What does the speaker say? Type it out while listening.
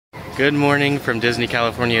Good morning from Disney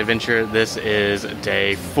California Adventure. This is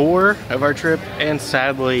day 4 of our trip and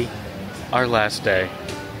sadly our last day.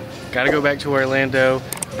 Gotta go back to Orlando,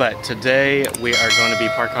 but today we are going to be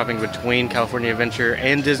park hopping between California Adventure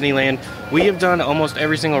and Disneyland. We have done almost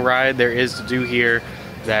every single ride there is to do here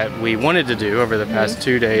that we wanted to do over the past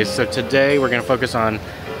 2 days. So today we're going to focus on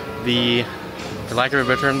the, for lack of a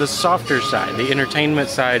better term, the softer side, the entertainment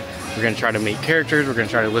side. We're going to try to meet characters, we're going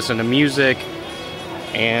to try to listen to music,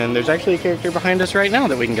 and there's actually a character behind us right now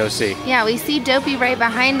that we can go see. Yeah, we see Dopey right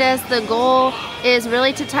behind us. The goal is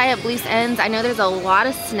really to tie up loose ends. I know there's a lot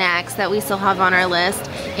of snacks that we still have on our list,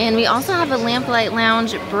 and we also have a Lamplight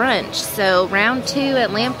Lounge brunch. So round 2 at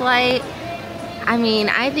Lamplight. I mean,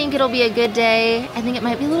 I think it'll be a good day. I think it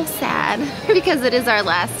might be a little sad because it is our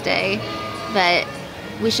last day, but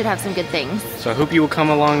we should have some good things. So I hope you will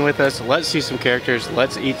come along with us. Let's see some characters,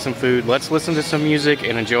 let's eat some food, let's listen to some music,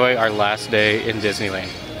 and enjoy our last day in Disneyland.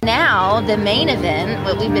 Now, the main event,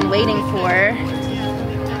 what we've been waiting for,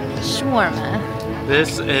 shawarma.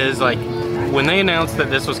 This is like, when they announced that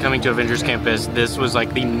this was coming to Avengers Campus, this was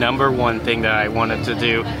like the #1 thing that I wanted to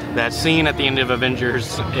do. That scene at the end of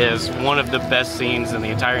Avengers is one of the best scenes in the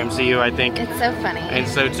entire MCU, I think. It's so funny. And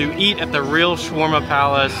so to eat at the real shawarma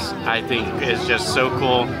palace, I think is just so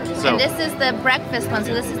cool. So, and this is the breakfast one,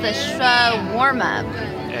 so this is the shawarma.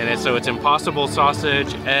 And so it's impossible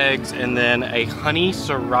sausage, eggs, and then a honey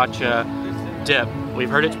sriracha dip. We've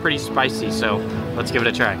heard it's pretty spicy, so let's give it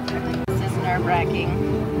a try. This is nerve-wracking.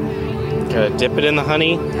 Gotta dip it in the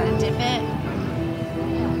honey. Gotta dip it.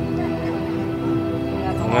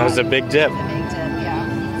 That was a big dip. It's a big dip, yeah.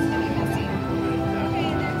 It's gonna be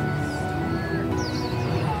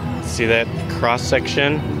messy. See that cross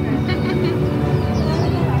section?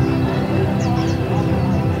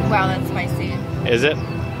 Wow, that's spicy. Is it?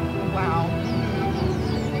 Wow.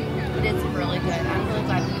 It is really good. I'm really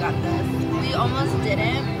glad we got this. We almost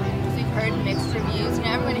didn't because we've heard mixed reviews. You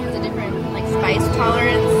know, everybody has a different like spice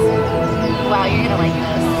tolerance. Wow, you're gonna like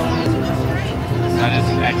this. That is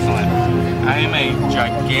excellent. I am a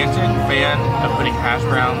gigantic fan of putting hash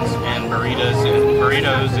browns and burritos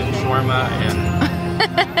and shawarma and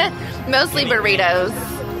mostly burritos.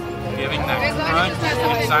 giving that crunch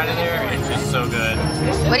inside of there is just so good.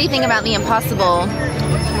 What do you think about the Impossible?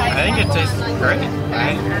 I think it tastes great.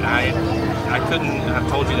 I couldn't have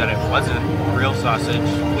told you that it wasn't real sausage.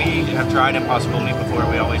 We have tried Impossible meat before.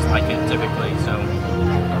 We always like it typically, so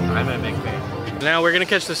I'm a big fan. Now we're gonna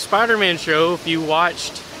catch the Spider-Man show. If you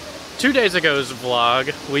watched 2 days ago's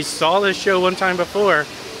vlog, we saw this show one time before,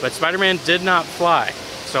 but Spider-Man did not fly.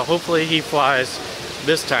 So hopefully he flies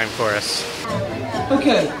this time for us.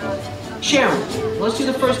 Okay, Sharon, let's do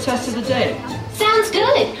the first test of the day. Sounds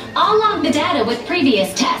good. I'll log the data with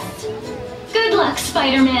previous tests. Good luck,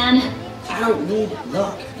 Spider-Man. I don't need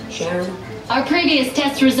luck, Sharon. Our previous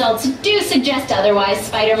test results do suggest otherwise,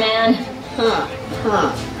 Spider-Man.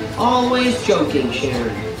 Always joking,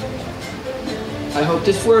 Sharon. I hope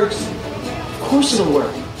this works. Of course it'll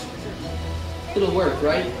work. It'll work,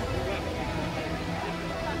 right?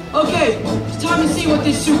 Okay, it's time to see what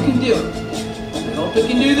this suit can do. I hope it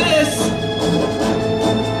can do this.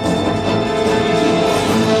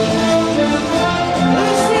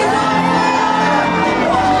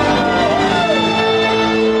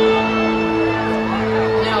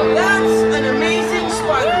 Now that's an amazing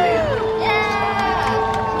Spider-Man.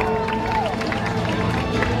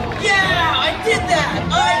 Yeah, I did that.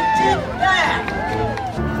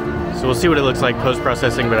 So we'll see what it looks like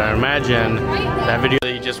post-processing, but I imagine that video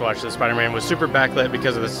that you just watched, the Spider-Man, was super backlit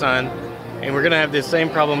because of the sun. And we're gonna have this same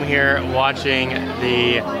problem here watching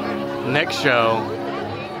the next show.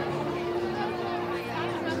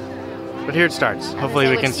 But here it starts. Hopefully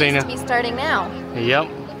we can see now. Be starting now. Yep.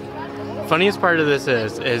 Funniest part of this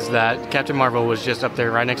is that Captain Marvel was just up there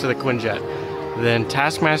right next to the Quinjet. Then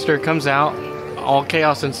Taskmaster comes out, all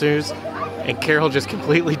chaos ensues, and Carol just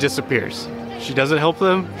completely disappears. She doesn't help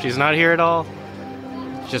them. She's not here at all.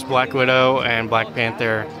 It's just Black Widow and Black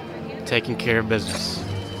Panther taking care of business.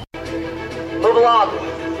 Move along.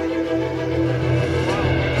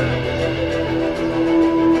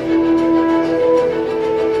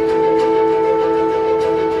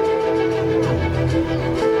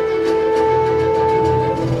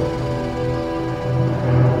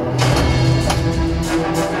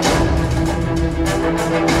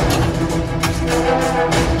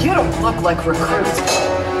 You don't look like recruits.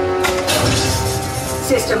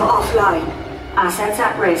 System offline. Assets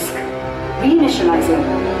at risk. Reinitializing.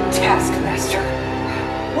 Taskmaster.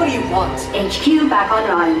 What do you want? HQ back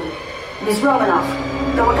online. Ms. Romanoff,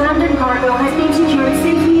 the Wakandan cargo has been secured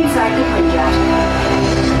safely inside the Quinjet.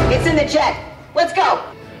 It's in the jet. Let's go.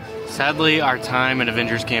 Sadly, our time at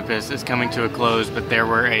Avengers Campus is coming to a close, but there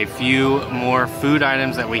were a few more food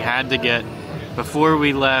items that we had to get before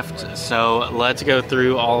we left, so let's go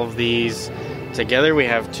through all of these together. We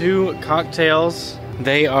have 2 cocktails.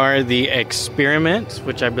 They are the Experiment,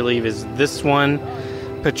 which I believe is this one.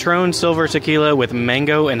 Patron Silver Tequila with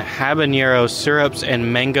mango and habanero syrups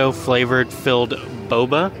and mango flavored filled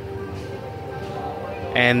boba.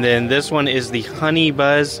 And then this one is the Honey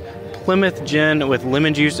Buzz Plymouth Gin with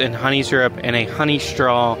lemon juice and honey syrup and a honey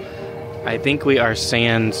straw. I think we are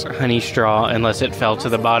sans honey straw unless it fell to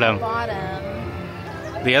the bottom.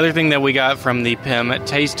 The other thing that we got from the PIM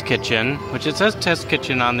Taste Kitchen, which it says Test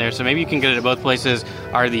Kitchen on there, so maybe you can get it at both places,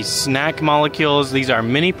 are the snack molecules. These are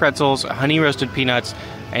mini pretzels, honey roasted peanuts,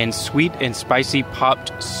 and sweet and spicy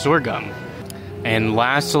popped sorghum. And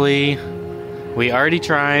lastly, we already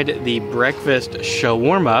tried the breakfast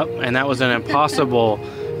shawarma, and that was an impossible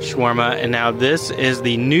shawarma. And now this is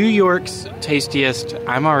the New York's tastiest.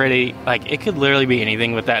 I'm already, like, it could literally be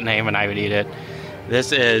anything with that name and I would eat it.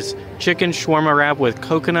 This is chicken shawarma wrap with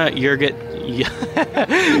coconut yogurt,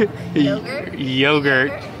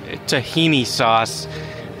 tahini sauce,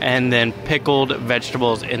 and then pickled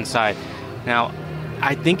vegetables inside. Now,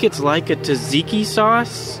 I think it's like a tzatziki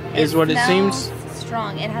sauce, is what it seems.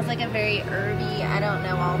 Strong. It has like a very herby, I don't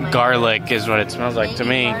know, all my garlic is what it smells like to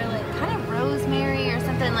me. Garlic, kind of rosemary or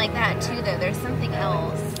something like that too, though. There's something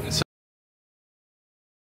else.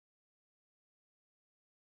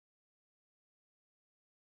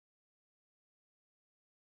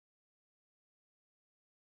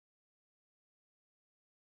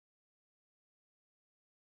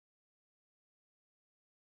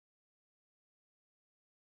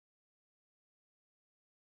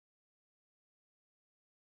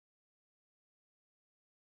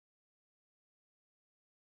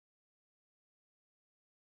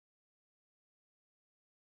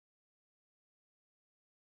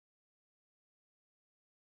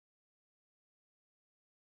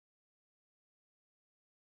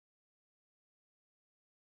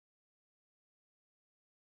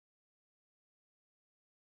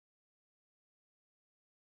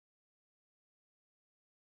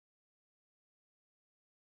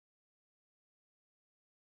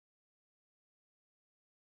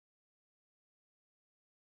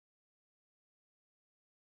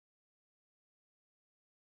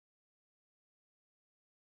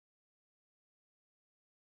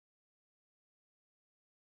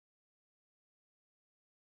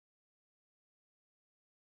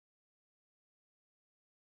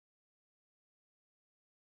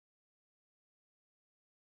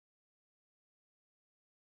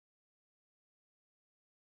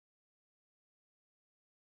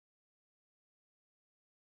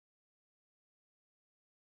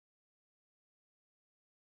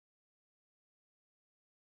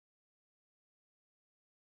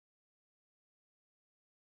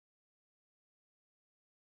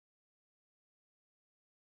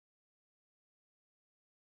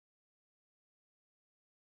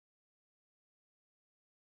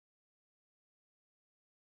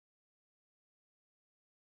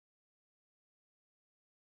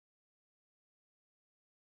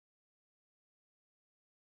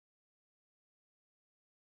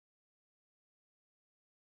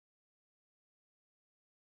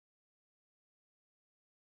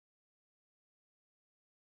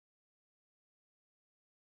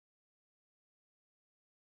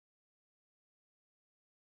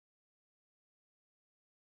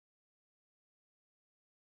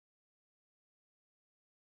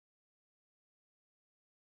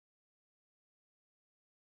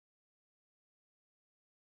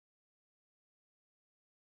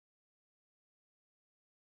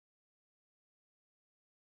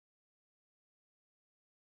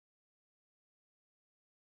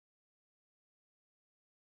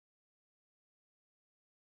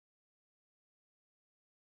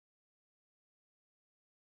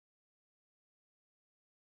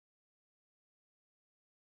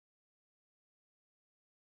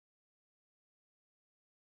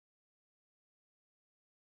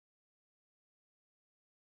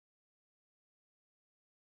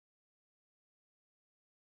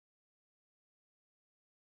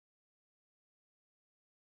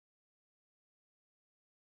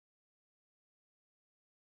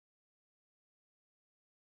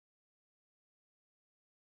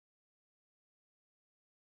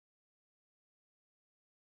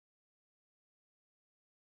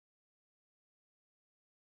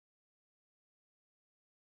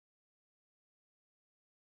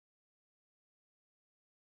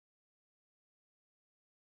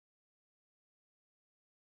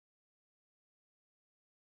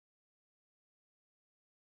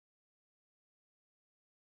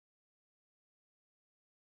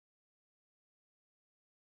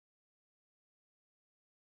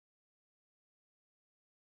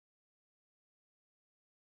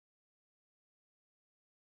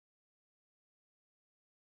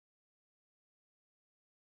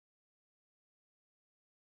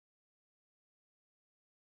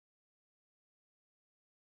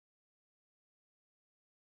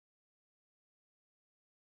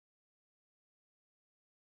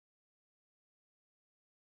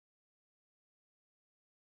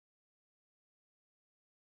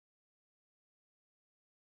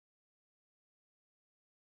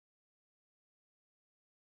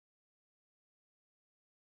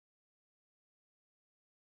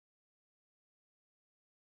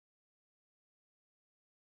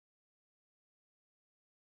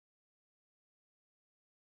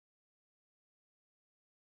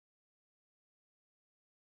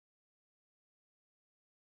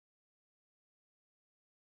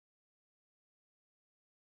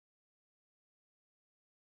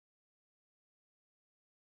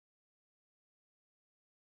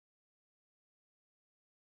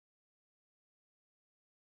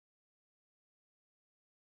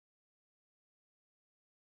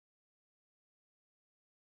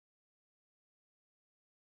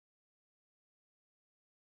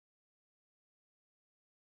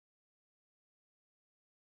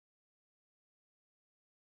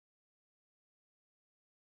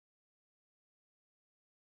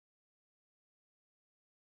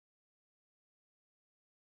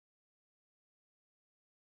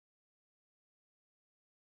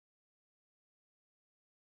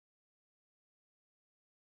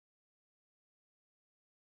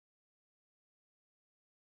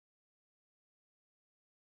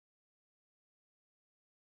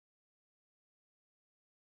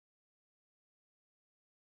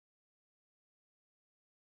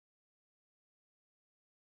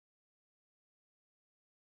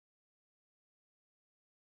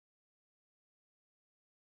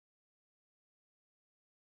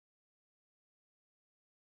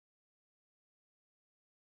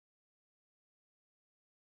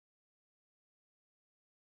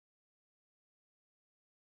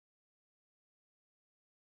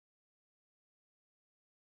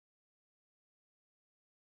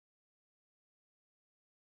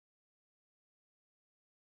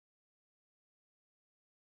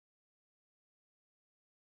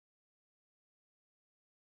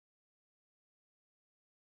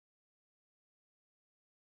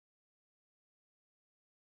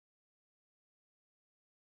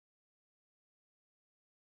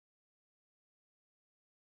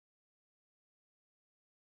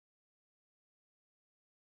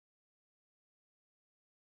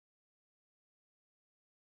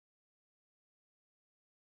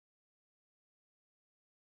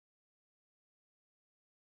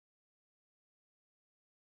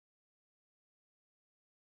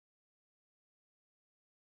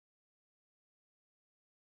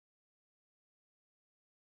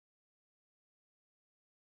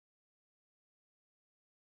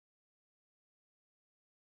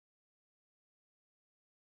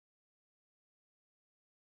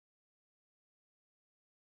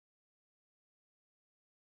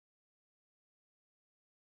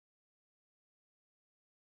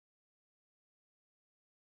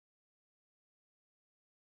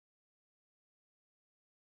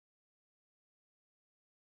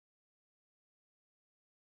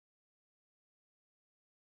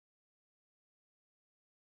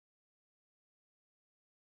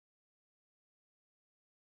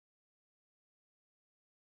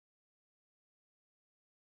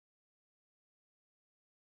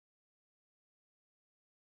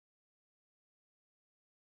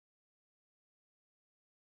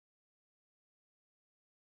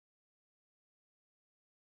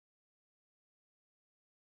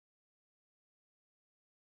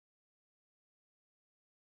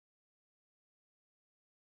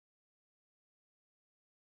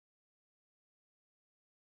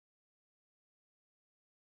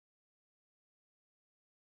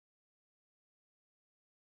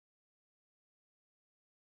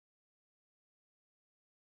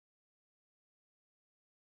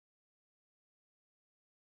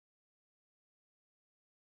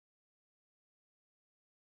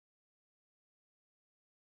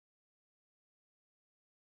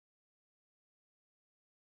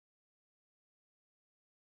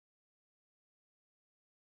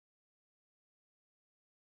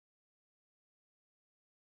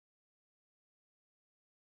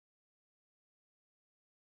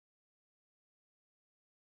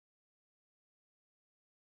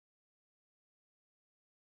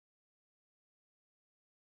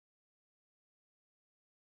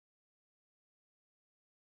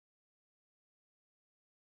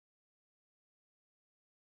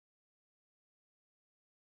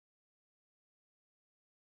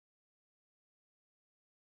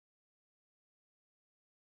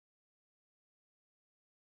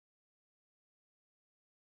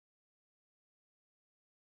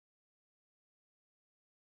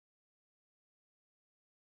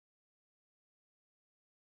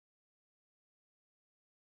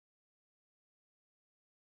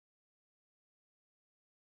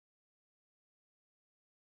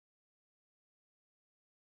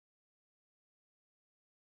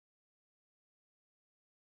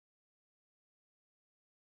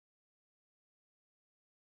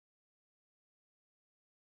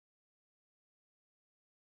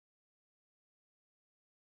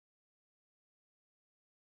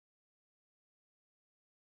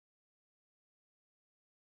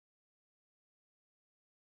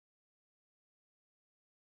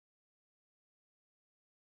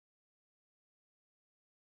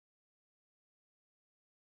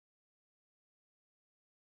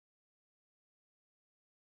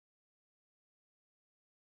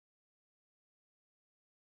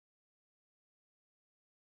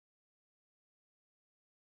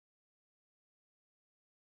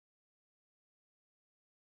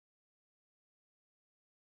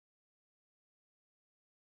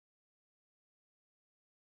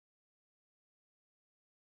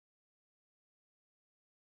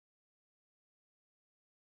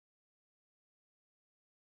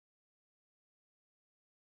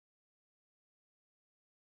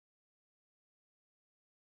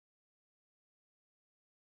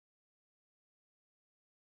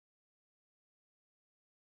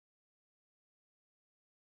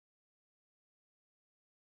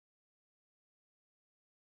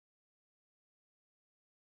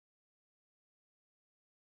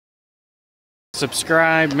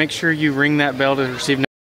 subscribe. Make sure you ring that bell to receive